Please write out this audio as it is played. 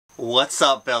What's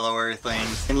up, fellow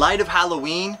Earthlings? In light of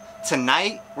Halloween,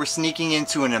 tonight we're sneaking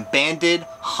into an abandoned,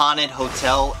 haunted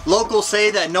hotel. Locals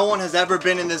say that no one has ever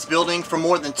been in this building for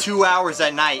more than 2 hours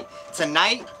at night.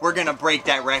 Tonight, we're gonna break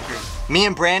that record. Me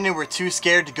and Brandon were too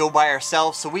scared to go by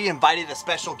ourselves, so we invited a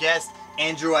special guest,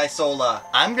 Andrew Isola.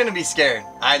 I'm gonna be scared.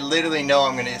 I literally know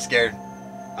I'm gonna be scared.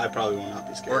 I probably will not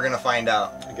be scared. We're gonna find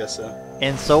out. I guess so.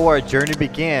 And so our journey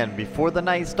began. Before the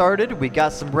night started, we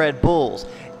got some Red Bulls.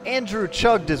 Andrew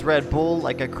chugged his Red Bull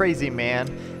like a crazy man,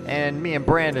 and me and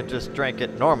Brandon just drank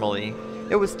it normally.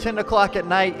 It was 10 o'clock at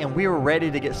night and we were ready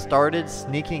to get started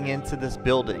sneaking into this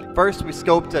building. First we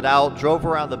scoped it out, drove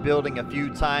around the building a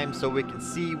few times so we could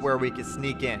see where we could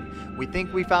sneak in. We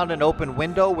think we found an open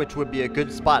window, which would be a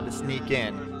good spot to sneak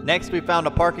in. Next we found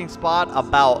a parking spot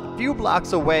about a few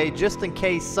blocks away, just in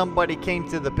case somebody came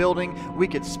to the building. We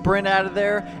could sprint out of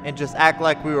there and just act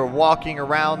like we were walking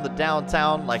around the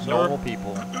downtown like normal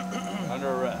people. Under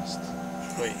arrest.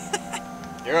 Wait.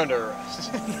 You're under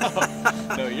arrest.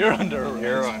 No, you're under arrest.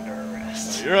 You're under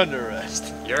arrest. No, you're under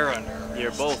arrest. You're under arrest.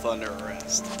 You're both under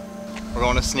arrest. We're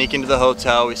going to sneak into the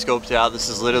hotel. We scoped it out. This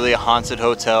is literally a haunted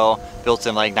hotel built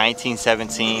in like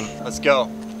 1917. Let's go.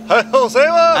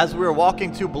 As we were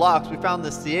walking 2 blocks, we found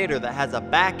this theater that has a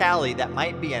back alley that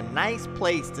might be a nice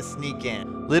place to sneak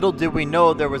in. Little did we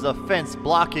know there was a fence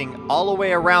blocking all the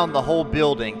way around the whole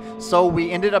building. So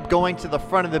we ended up going to the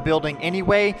front of the building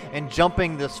anyway and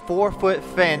jumping this 4-foot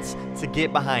fence to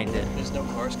get behind it. There's no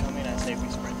cars coming. I say we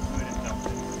sprint through it and jump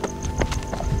it.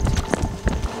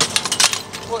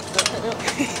 What the hell?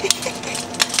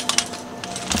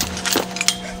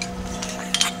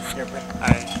 Here,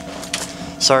 Alright.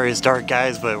 Sorry it's dark,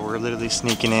 guys, but we're literally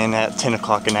sneaking in at 10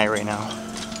 o'clock at night right now.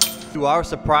 To our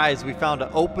surprise, we found an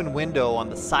open window on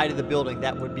the side of the building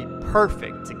that would be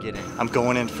perfect to get in. I'm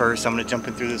going in first. I'm gonna jump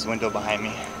in through this window behind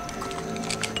me.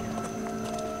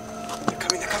 They're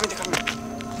coming, they're coming, they're coming.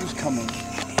 Who's coming?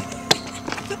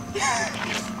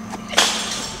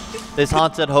 This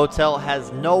haunted hotel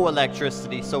has no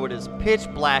electricity, so it is pitch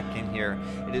black in here.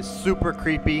 It is super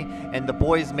creepy, and the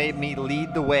boys made me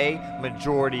lead the way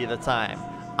majority of the time.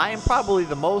 I am probably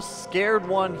the most scared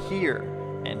one here,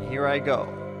 and here I go.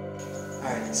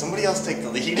 Alright, somebody else take the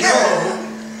lead. Oh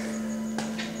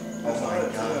my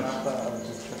god.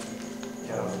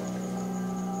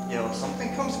 Yo, if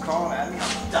something comes crawling at me,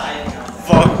 I'm dying out there.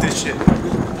 Fuck this shit.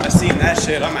 I seen that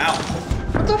shit, I'm out.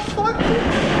 What the fuck?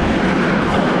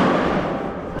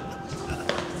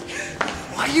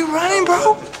 Why are you running,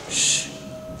 bro? Shh.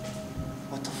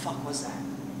 What the fuck was that?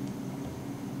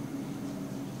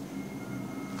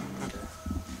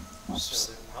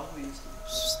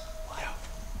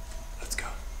 Let's go.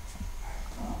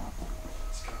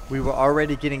 We were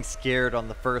already getting scared on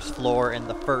the first floor in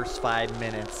the first 5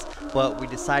 minutes, but we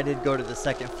decided to go to the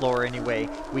second floor anyway.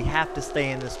 We have to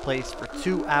stay in this place for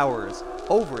 2 hours,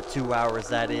 over 2 hours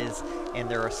that is, and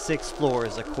there are 6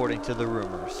 floors according to the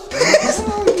rumors.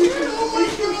 Oh my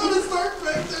god, it's dark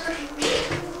back there.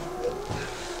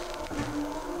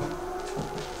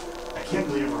 I can't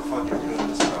believe we're fucking doing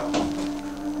this, bro.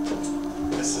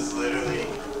 This is literally...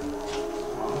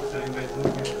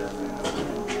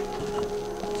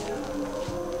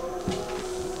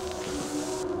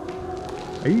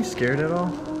 Are you scared at all?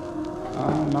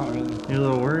 Not really. You're a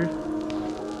little worried?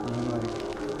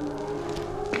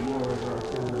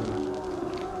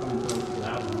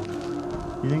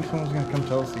 You think someone's gonna come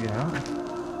tell us to get out?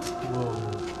 Whoa.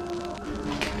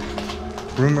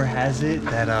 Rumor has it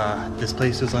that this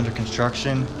place was under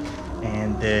construction,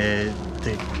 and the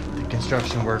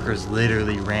construction workers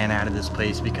literally ran out of this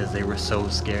place because they were so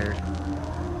scared.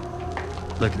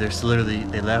 Look, there's literally,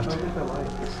 they left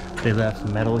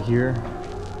metal here.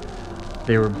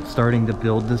 They were starting to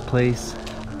build this place,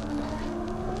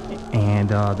 and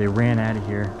they ran out of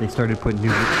here. They started putting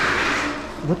new...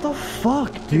 What the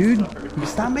fuck, dude?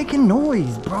 Stop making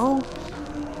noise, bro.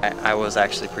 I was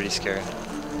actually pretty scared.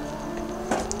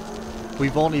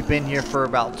 We've only been here for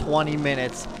about 20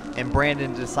 minutes, and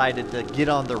Brandon decided to get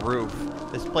on the roof.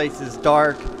 This place is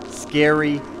dark,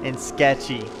 scary, and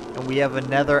sketchy, and we have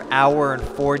another hour and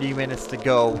 40 minutes to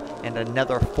go, and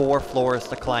another 4 floors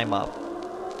to climb up.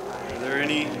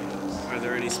 Are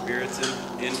there any spirits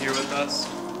in here with us?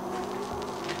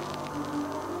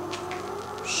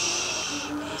 Shh.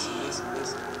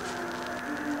 Listen.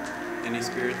 Any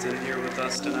spirits in here with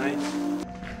us tonight?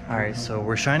 Alright, so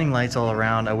we're shining lights all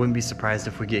around. I wouldn't be surprised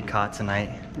if we get caught tonight.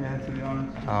 Yeah, to be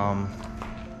honest.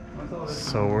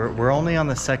 So we're only on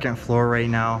the 2nd floor right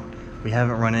now. We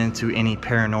haven't run into any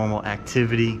paranormal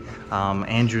activity.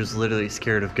 Andrew's literally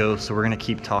scared of ghosts, so we're gonna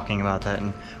keep talking about that,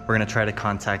 and we're gonna try to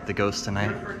contact the ghost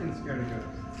tonight. You're freaking scared of ghosts.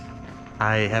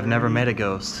 I have never met a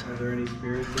ghost. Are there any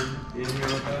spirits in here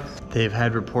with us? They've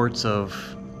had reports of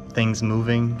things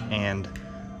moving and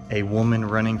a woman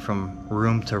running from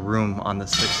room to room on the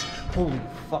 6th. Holy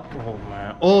fuck, oh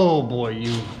man. Oh boy,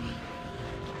 you.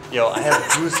 Yo, I have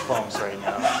goosebumps right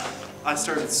now. I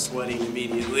started sweating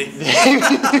immediately.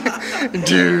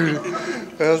 Dude,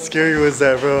 how scary was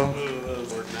that, bro?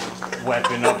 Now.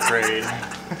 Weapon upgrade.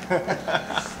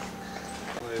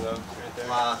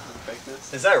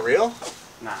 Is that real?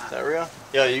 Nah. Is that real?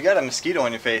 Yo, you got a mosquito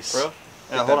on your face. Bro?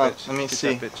 Yeah, hold on. Let me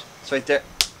see. It's right there.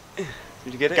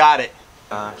 Did you get it? Got it.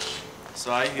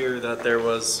 So I hear that there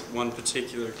was one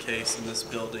particular case in this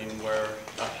building where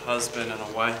a husband and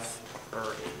a wife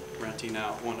are renting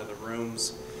out one of the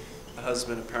rooms. The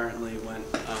husband apparently went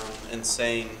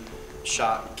insane,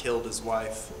 shot and killed his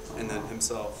wife and then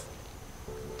himself.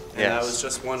 And that was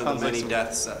just one of the many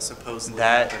deaths that supposedly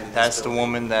happened in this That's the building.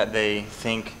 woman that they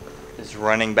think is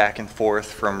running back and forth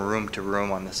from room to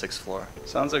room on the 6th floor.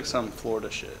 Sounds like some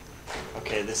Florida shit.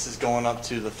 Okay, this is going up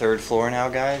to the 3rd floor now,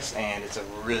 guys, and it's a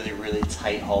really, really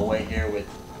tight hallway here with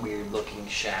weird-looking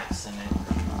shafts in it.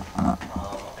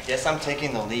 I guess I'm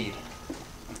taking the lead.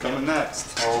 I'm coming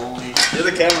next. Holy You're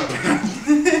the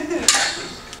cameraman.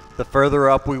 The further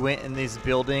up we went in these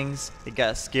buildings, it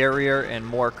got scarier and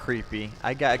more creepy.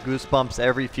 I got goosebumps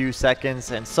every few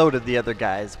seconds, and so did the other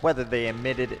guys, whether they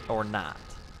admitted it or not.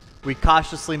 We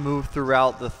cautiously moved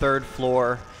throughout the 3rd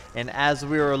floor, and as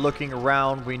we were looking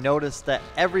around, we noticed that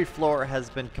every floor has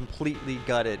been completely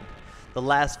gutted. The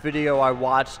last video I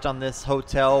watched on this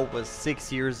hotel was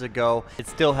 6 years ago. It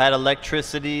still had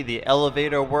electricity, the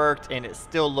elevator worked, and it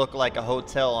still looked like a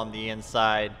hotel on the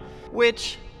inside,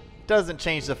 which doesn't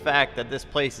change the fact that this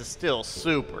place is still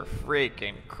super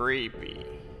freaking creepy.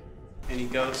 Any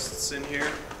ghosts in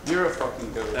here You're a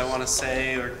fucking ghost. that want to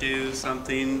say or do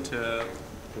something to...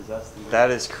 Possess them.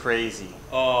 That is crazy.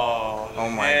 Oh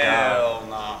my hell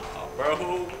nah, bro.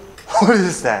 What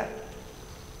is that?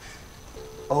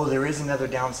 Oh, there is another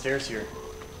downstairs here.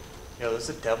 Yo, there's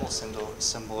a devil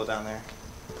symbol down there.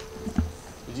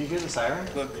 Did you hear the siren?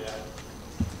 Look,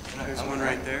 there's one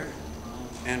right there,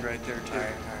 and right there too.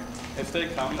 If they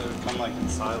come, they would come like in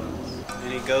silence.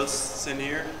 Any ghosts in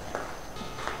here?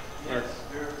 Or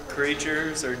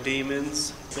creatures or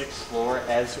demons? 6th floor.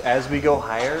 As we go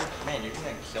higher, man, you're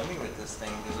gonna kill me with this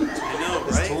thing. Dude. I know,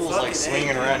 This right? tool's Fucking like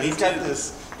swinging A, around. me He's got too.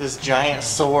 this giant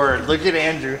sword. Look at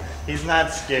Andrew. He's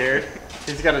not scared.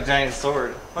 He's got a giant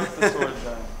sword. Put the sword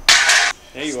down.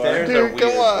 There you Stairs are. are Dude, come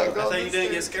weird, on. bro. I thought you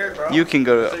didn't get scared, bro. You can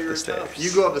go I thought up you the were stairs. tough.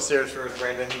 You go up the stairs first,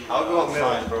 Brandon. I'll go up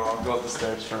Fine, middle. bro. I'll go up the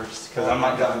stairs first. Because I'm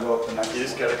not gonna go up the next You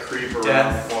just one. gotta creep around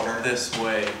Death the corner. this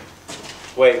way.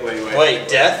 Wait. Wait,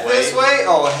 death this way?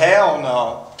 Oh, hell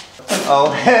no.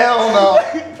 Oh, hell no.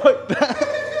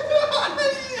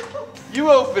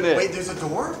 You open it. Wait, there's a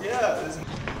door? Yeah. There's...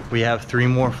 We have 3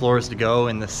 more floors to go,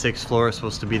 and the 6th floor is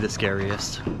supposed to be the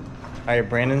scariest. All right,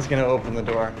 Brandon's gonna open the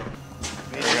door.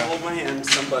 Hold my hand,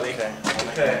 somebody. Okay.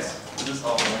 Okay. Just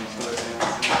all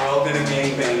We're all gonna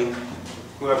gangbang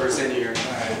whoever's in here.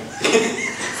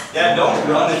 Yeah, don't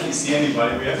run if you see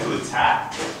anybody. We have to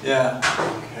attack. Yeah.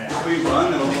 If we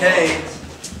run, then Okay.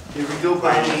 Here we go,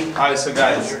 buddy. Alright, so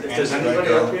guys, if there's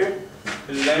anybody up here,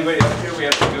 we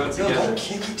have to go Yo, together. don't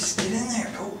kick it, just get in there.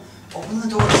 Go open the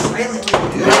door silently,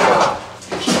 dude.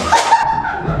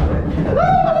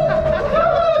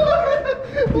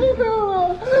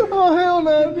 Oh, hell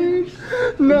no, dude.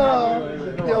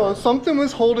 No. Yo, something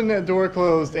was holding that door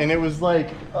closed, and it was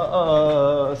like,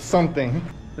 something.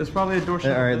 There's probably a door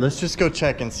shut. All right, let's just go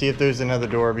check and see if there's another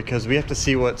door, because we have to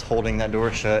see what's holding that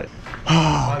door shut.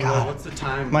 Oh, God. What's the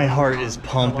time? My heart is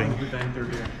pumping.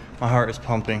 My heart is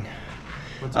pumping.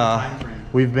 What's our time frame?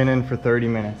 We've been in for 30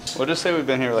 minutes. We'll just say we've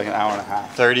been here like an hour and a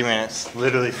half. 30 minutes.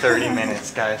 Literally 30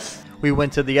 minutes, guys. We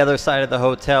went to the other side of the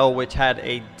hotel, which had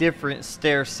a different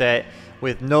stair set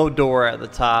with no door at the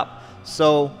top.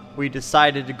 So we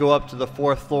decided to go up to the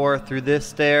 4th floor through this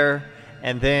stair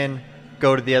and then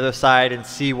go to the other side and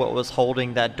see what was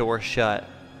holding that door shut.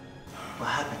 What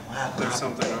happened? What happened? There's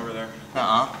something over there.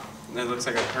 Uh-uh. It looks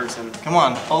like a person. Come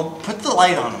on. Oh, put the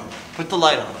light on him. Put the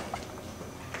light on him.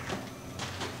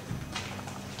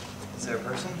 Is there a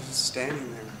person? Just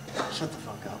standing there. Shut the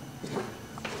fuck up.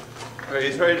 Alright,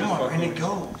 he's ready to Come on, fucking Brandon,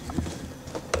 go.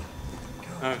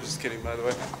 Oh, just kidding, by the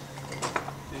way.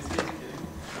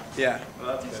 Yeah. Well,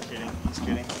 that's good. Kidding. He's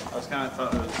kidding. I was kind of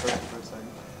thought it was a person for a second.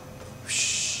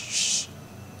 Shh.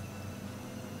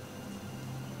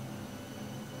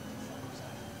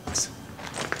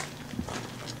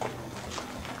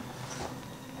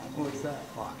 What was that?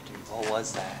 Fuck, dude. What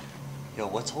was that? Yo,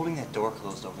 what's holding that door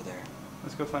closed over there?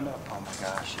 Let's go find out. Oh my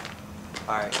gosh.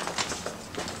 Alright.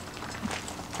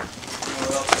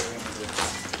 What else are we gonna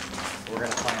do? We're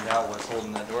gonna find out what's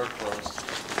holding that door closed.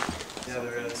 Yeah,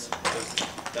 there is. There's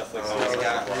definitely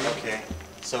Okay.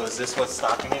 So is this what's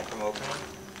stopping it from opening?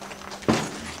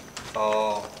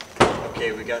 Oh.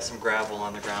 Okay, we got some gravel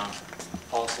on the ground.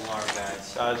 False alarm,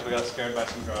 guys. Guys, we got scared by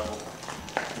some gravel.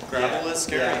 Gravel is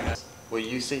scary. Yeah. Will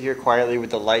you sit here quietly with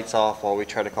the lights off while we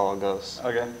try to call a ghost?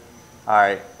 Okay.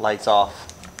 Alright, lights off.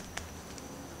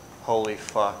 Holy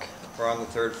fuck. We're on the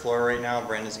 3rd floor right now.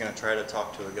 Brandon's gonna try to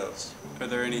talk to a ghost. Are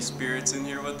there any spirits in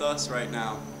here with us right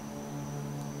now?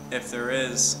 If there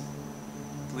is,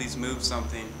 please move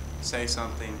something, say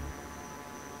something,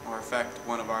 or affect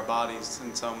one of our bodies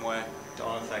in some way.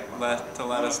 Don't affect my body. To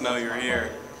let us know you're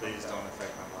here. Please don't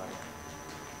affect my body.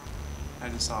 I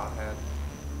just saw a head.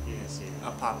 You didn't see it.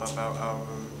 A pop-up out of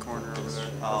the corner over there.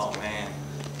 Oh man.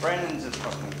 Brandon's just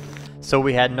fucking. So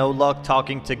we had no luck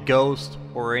talking to ghosts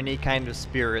or any kind of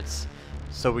spirits,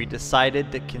 so we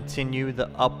decided to continue the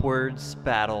upwards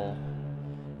battle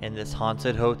in this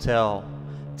haunted hotel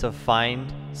to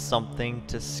find something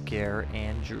to scare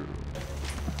Andrew.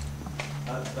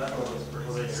 Well,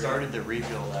 they started the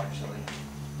rebuild actually.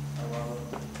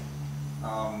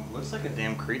 Looks like a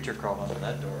damn creature crawled under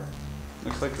that door.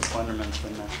 Looks like the Slenderman's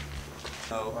been there.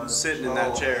 Oh, who's sitting in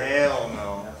that chair? Hell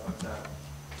no.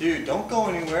 Dude, don't go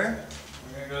anywhere.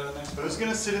 We're gonna go to the next Who's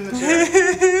gonna sit in the chair?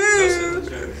 Go sit in the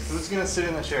chair. Who's gonna sit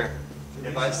in the chair?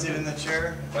 If I sit in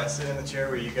the chair,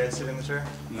 will you guys sit in the chair?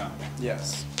 No.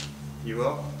 Yes. You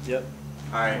will? Yep.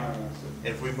 Alright.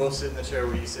 If we both sit in the chair,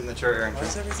 will you sit in the chair, Aaron? Why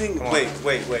is everything? Come on.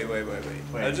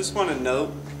 Wait. I just want to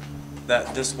note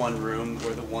that this one room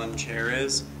where the one chair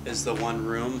is the one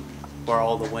room where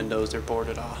all the windows are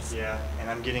boarded off. Yeah, and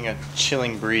I'm getting a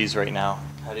chilling breeze right now.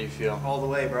 How do you feel? All the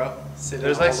way, bro.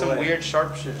 There's like some weird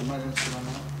sharp shit. I'm not gonna sit on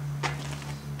that.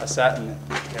 I sat in it.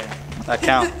 Okay. That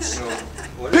counts.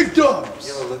 Big dogs!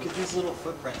 Yo, look at these little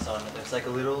footprints on it. There's like a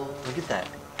little, look at that.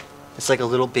 It's like a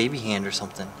little baby hand or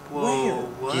something. Whoa,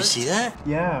 what? Do you see that?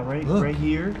 Yeah, Look. right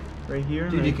here, Dude, right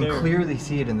you can there. clearly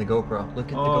see it in the GoPro. Look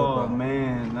at the Oh GoPro.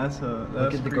 man, that's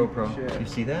Look at the creepy GoPro. shit. You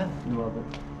see that? Love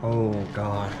it. Oh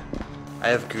god. I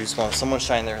have goosebumps. Someone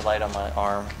shined their light on my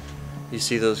arm. You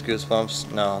see those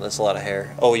goosebumps? No, that's a lot of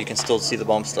hair. Oh, you can still see the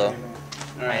bumps though.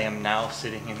 I am now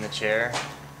sitting in the chair.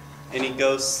 Any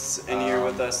ghosts in here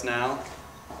with us now?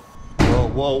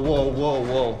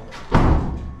 Whoa.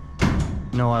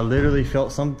 No, I literally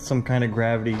felt some kind of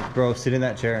gravity. Bro, sit in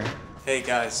that chair. Hey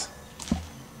guys,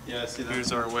 Yeah, I see that.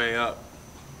 here's our way up.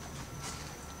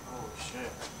 Oh shit.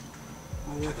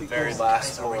 The very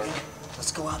last floor.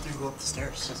 Let's go out there and go up the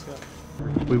stairs. Let's go.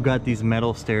 We've got these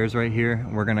metal stairs right here.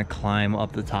 We're gonna climb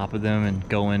up the top of them and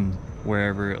go in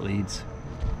wherever it leads.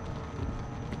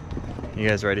 You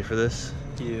guys ready for this?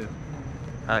 Yeah.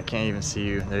 I can't even see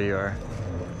you. There you are.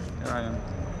 There I am.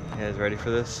 You guys ready for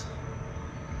this?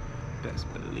 Best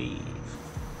believe.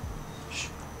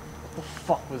 What the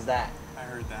fuck was that? I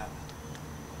heard that.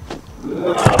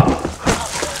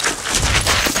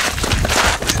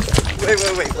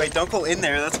 Wait, don't go in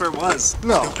there. That's where it was.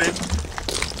 No.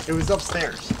 Stupid. It was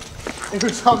upstairs. It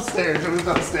was upstairs.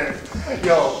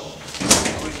 Yo.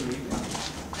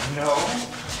 No.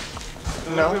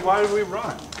 No. Wait, why did we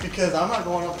run? Because I'm not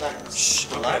going up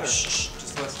that ladder.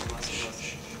 Just listen.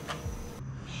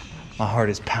 My heart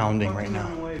is pounding right now.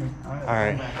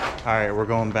 Alright, we're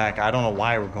going back. I don't know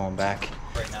why we're going back.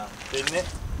 Right now. Didn't it?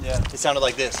 Yeah. It sounded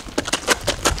like this.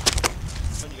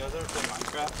 You guys ever play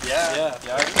Minecraft? Yeah.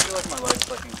 Yeah, I feel like my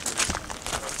life's like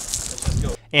included. Let's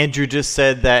go. Andrew just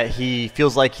said that he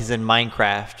feels like he's in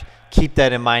Minecraft. Keep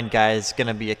that in mind, guys. It's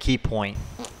gonna be a key point.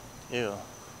 Ew.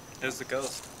 There's the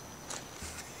ghost.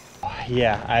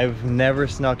 Yeah, I've never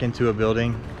snuck into a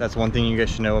building. That's one thing you guys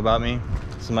should know about me.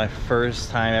 This is my first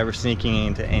time ever sneaking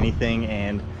into anything,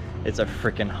 and it's a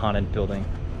freaking haunted building.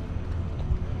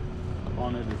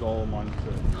 Haunted is all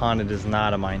mindset. Haunted is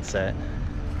not a mindset.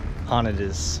 Haunted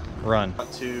is run.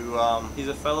 He's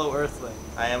a fellow Earthling.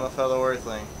 I am a fellow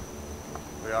Earthling.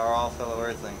 We are all fellow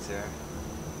Earthlings here.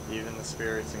 Even the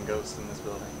spirits and ghosts in this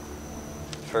building.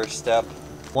 First step.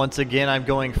 Once again, I'm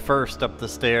going first up the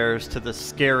stairs to the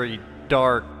scary,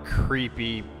 dark,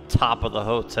 creepy top of the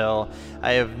hotel.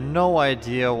 I have no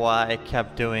idea why I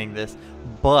kept doing this,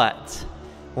 but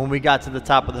when we got to the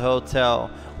top of the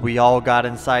hotel, we all got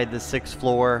inside the 6th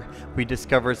floor. We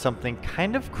discovered something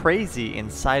kind of crazy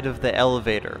inside of the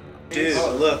elevator. Dude,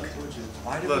 look.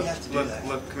 Why do Look, we have to do look, that?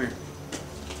 look, come here.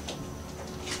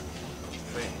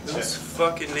 Wait, Whose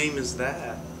fucking name is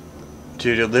that?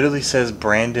 dude, it literally says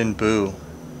Brandon Boo.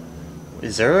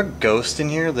 Is there a ghost in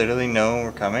here literally knowing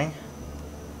we're coming?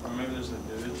 Or maybe there's a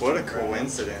dude. What a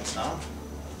coincidence, huh?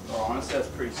 honestly, that's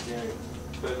pretty scary.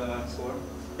 Go to the next floor.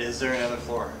 Is there another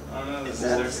floor? I don't know. Is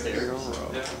that the stairs?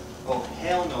 Yeah. Oh,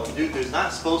 hell no. Dude, there's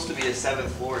not supposed to be a 7th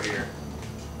floor here.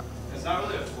 It's not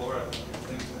really a floor, I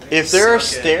think. If there are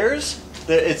stairs,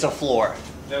 it's a floor.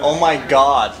 Oh my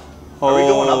god. Are we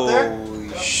going up there? Holy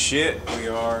shit, we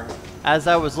are. As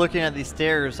I was looking at these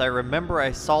stairs, I remember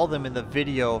I saw them in the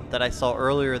video that I saw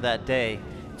earlier that day.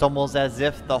 It's almost as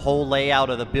if the whole layout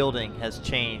of the building has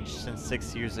changed since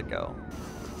 6 years ago.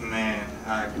 Man,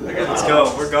 Let's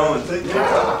go. We're going.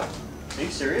 Are you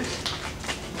serious?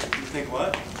 You think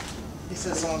what? He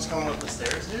said someone's coming up the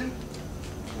stairs, dude.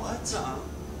 What?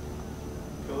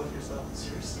 Go with yourself.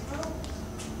 Seriously, bro?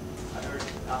 I heard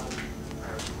nothing.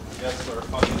 Yes, we're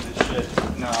fucking this shit.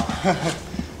 No.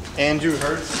 Andrew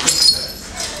heard something.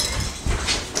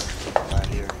 Right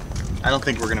here. I don't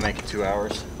think we're gonna make it 2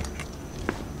 hours.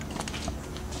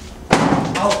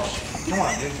 Oh, come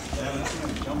on, dude. Yeah, that's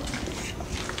gonna jump.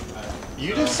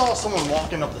 You just saw someone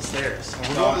walking up the stairs. And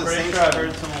we're No, going I'm to the pretty same sure I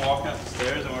heard someone walking up the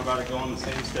stairs and we're about to go on the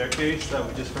same staircase that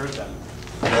we just heard them.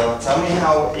 Yo, tell me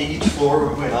how each floor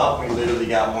we went up, we literally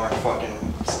got more fucking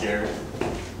scared.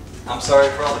 I'm sorry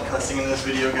for all the cussing in this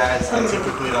video, guys. I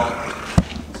typically don't.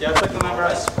 Yeah, it's like whenever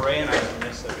I spray and I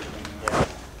miss everything.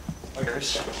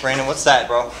 Yeah. Brandon, what's that,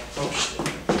 bro? Oh shit.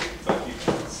 Fuck you.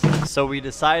 So we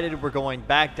decided we're going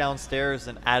back downstairs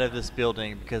and out of this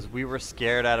building because we were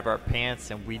scared out of our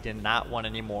pants and we did not want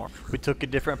any more. We took a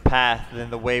different path than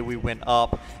the way we went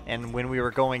up, and when we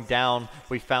were going down,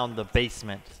 we found the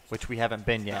basement, which we haven't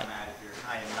been yet. I'm out of here.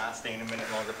 I am not staying a minute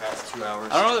longer past 2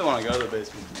 hours. I don't really want to go to the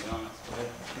basement, to be honest.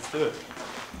 Let's do it.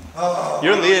 Oh,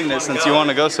 You're leading this since you want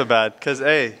to go so bad. Because,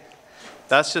 hey,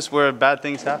 that's just where bad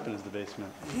things happen is the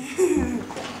basement.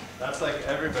 That's like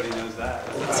everybody knows that.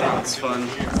 That sounds fun.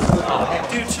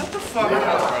 Dude, shut the fuck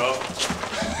up, bro.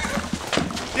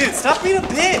 Dude, stop being a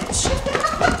bitch.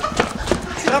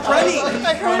 Stop running.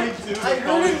 I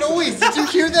heard a noise. Did you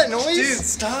hear that noise? Dude,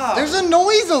 stop. There's a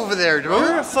noise over there, dude.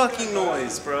 You're a fucking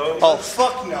noise, bro. Oh,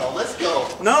 fuck no. Let's go.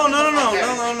 No. I don't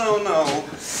know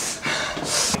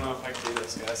if I can do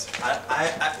this,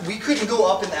 guys. We couldn't go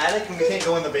up in the attic and we can't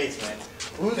go in the basement.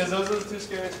 Because those are the two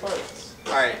scariest parts.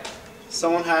 Alright,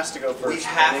 Someone has to go first. we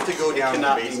have to go down to the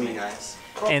Cannot be basement, me. guys.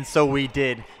 And so we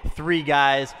did. 3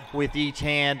 guys with each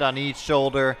hand on each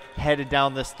shoulder headed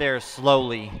down the stairs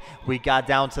slowly. We got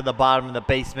down to the bottom of the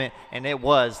basement, and it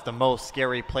was the most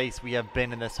scary place we have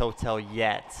been in this hotel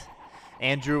yet.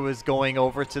 Andrew was going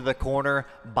over to the corner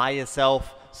by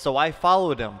himself, so I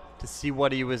followed him to see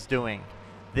what he was doing.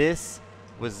 This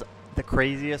was the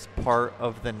craziest part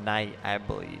of the night, I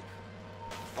believe.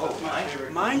 Oh,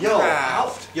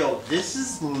 Minecraft. Yo, this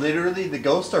is literally the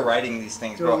ghosts are writing these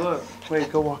things, bro. Look.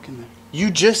 Wait, go walk in there.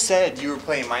 You just said you were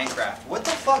playing Minecraft. What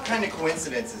the fuck kind of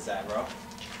coincidence is that, bro?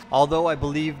 Although I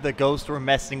believe the ghosts were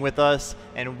messing with us,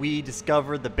 and we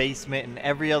discovered the basement and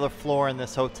every other floor in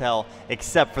this hotel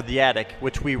except for the attic,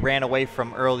 which we ran away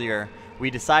from earlier,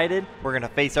 we decided we're gonna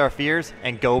face our fears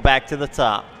and go back to the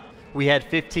top. We had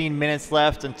 15 minutes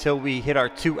left until we hit our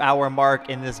 2-hour mark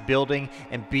in this building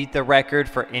and beat the record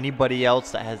for anybody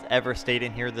else that has ever stayed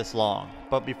in here this long.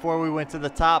 But before we went to the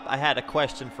top, I had a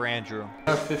question for Andrew.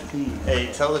 15.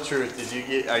 Hey, tell the truth. Did you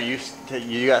get?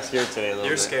 You got scared today a little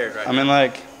You're bit? scared, right? I mean,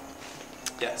 like,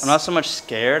 Yes. I'm not so much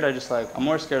scared. I'm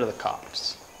more scared of the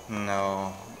cops.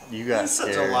 No, you got There's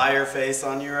scared. such a liar face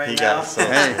on you right He now. got so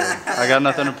Hey, scared. I got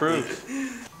nothing to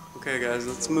prove. Okay, guys,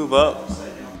 let's move up.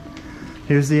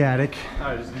 Here's the attic.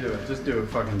 Alright, just do it. Just do it,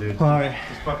 fucking dude. Alright.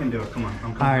 Just fucking do it. Come on.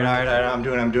 I'm Alright, I'm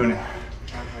doing it.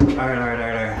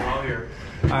 Alright. all here.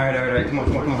 Alright, come on.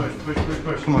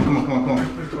 Push. Come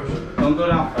on. Don't go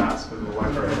down fast because we'll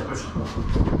wipe our heads.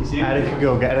 You see?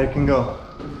 Attic can go.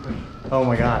 Oh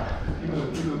my god.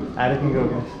 Attic can go,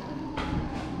 guys.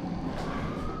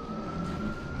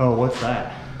 Oh, what's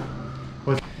that?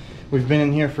 We've been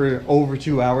in here for over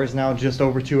 2 hours now, just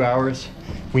over 2 hours.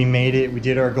 We made it, we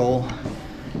did our goal,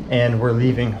 and we're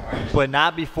leaving. But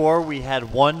not before we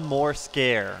had one more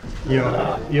scare.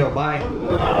 Yo, bye.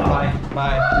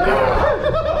 Bye.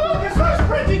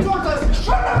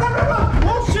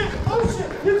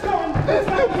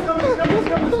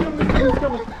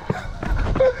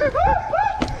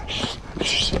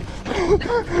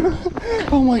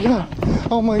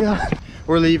 Oh my god.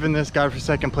 We're leaving this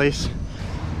godforsaken place.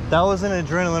 That was an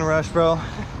adrenaline rush, bro.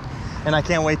 And I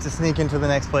can't wait to sneak into the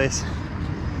next place.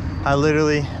 I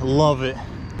literally love it.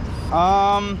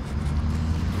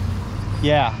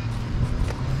 Yeah.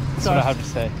 That's what I have to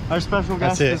say. Our special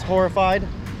That's guest it. is horrified.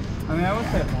 I mean, I would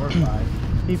say horrified.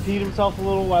 He peed himself a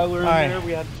little while we were in Alright. there.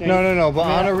 We had to change. No, but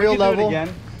on a real we could do it level,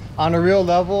 again. on a real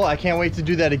level, I can't wait to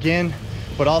do that again.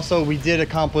 but also we did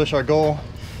accomplish our goal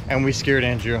and we scared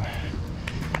Andrew.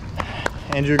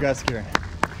 Andrew got scared,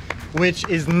 which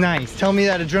is nice. Tell me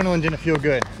that adrenaline didn't feel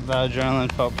good. The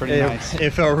adrenaline felt pretty nice.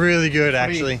 It felt really good,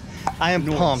 actually. I am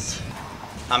pumped.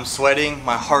 I'm sweating,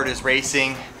 my heart is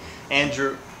racing.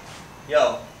 Andrew,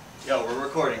 yo, we're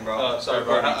recording, bro. Oh, sorry,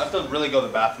 bro. I have to really go to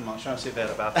the bathroom. I was trying to see if they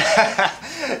had a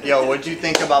bathroom. Yo, what'd you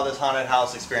think about this haunted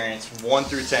house experience? 1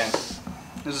 through 10.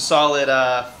 It was a solid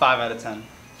 5 out of 10.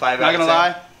 5 Not out of 10. gonna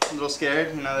lie, a little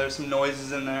scared. You know, there's some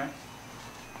noises in there,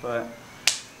 but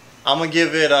I'm gonna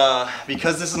give it,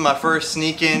 because this is my first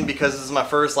sneak in, because this is my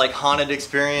first like haunted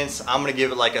experience, I'm gonna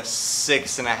give it like a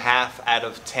 6.5 out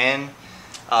of 10.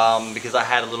 Because I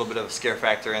had a little bit of a scare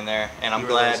factor in there, and I'm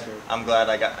glad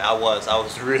I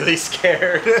was really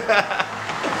scared.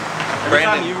 every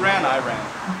time you ran, I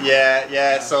ran.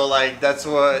 Yeah, so like that's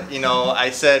what, you know, I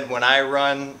said when I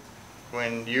run,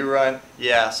 when you run,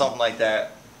 yeah, something like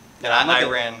that. And I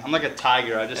ran. I'm like a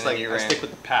tiger. I just And like then you I ran. stick with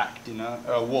the pack, you know?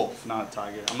 A wolf, not a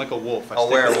tiger. I'm like a wolf. A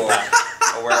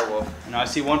werewolf. A werewolf. You know, I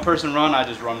see one person run, I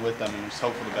just run with them and just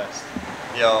hope for the best.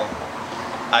 Yo,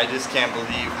 I just can't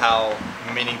believe how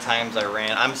many times I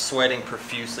ran. I'm sweating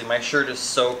profusely. My shirt is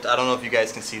soaked. I don't know if you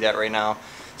guys can see that right now.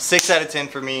 6 out of 10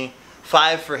 for me,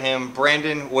 5 for him.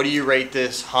 Brandon, what do you rate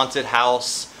this haunted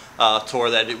house tour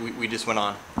that we just went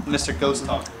on? Mr. Ghost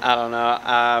Talk. I don't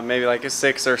know, maybe like a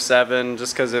 6 or 7,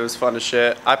 just because it was fun as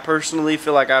shit. I personally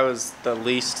feel like I was the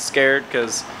least scared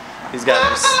because these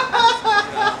guys.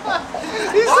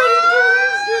 He said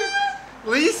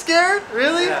he's least scared?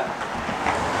 Really? Yeah.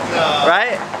 No.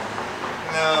 Right?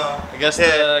 No. I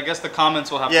guess the comments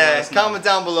will have to let us know. Comment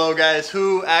down below, guys,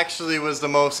 who actually was the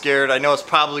most scared. I know it's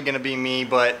probably gonna be me,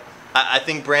 but I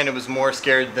think Brandon was more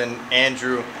scared than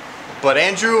Andrew. But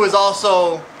Andrew was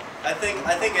also I think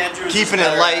Andrew was keeping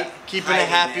it light, keeping it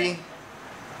happy.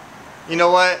 You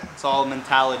know what? It's all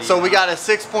mentality. So we got a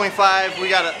 6.5. We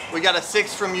got a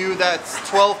 6 from you. That's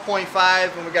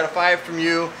 12.5, and we got a 5 from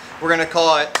you. We're gonna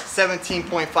call it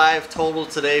 17.5 total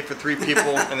today for 3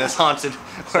 people in this haunted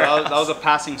So warehouse. that was a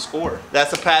passing score.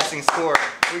 That's a passing score.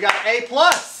 We got A+.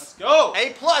 Let's go.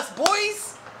 A+,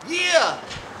 boys. Yeah.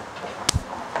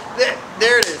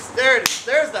 There it is. There it is.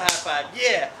 There's the high five.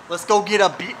 Yeah. Let's go get a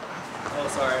beer. Oh,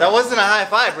 sorry. That wasn't a high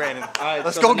five, Brandon. All right,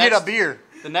 Let's so go the get next- a beer.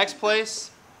 The next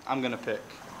place, I'm gonna pick.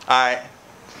 All right.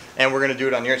 And we're gonna do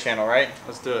it on your channel, right?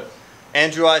 Let's do it.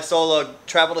 Andrew Isola,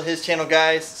 travel to his channel,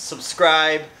 guys.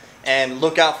 Subscribe and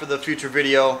look out for the future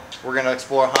video. We're gonna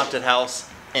explore a haunted house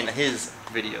in his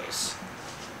videos.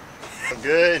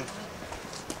 Good.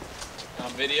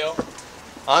 On video.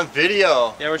 On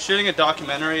video. Yeah, we're shooting a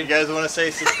documentary. You guys want to say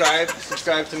subscribe?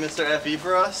 Subscribe to Mr. FE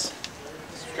for us?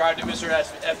 Subscribe to Mr.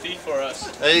 FE for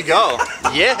us. There you go.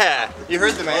 Yeah. You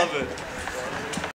heard the man. Love it.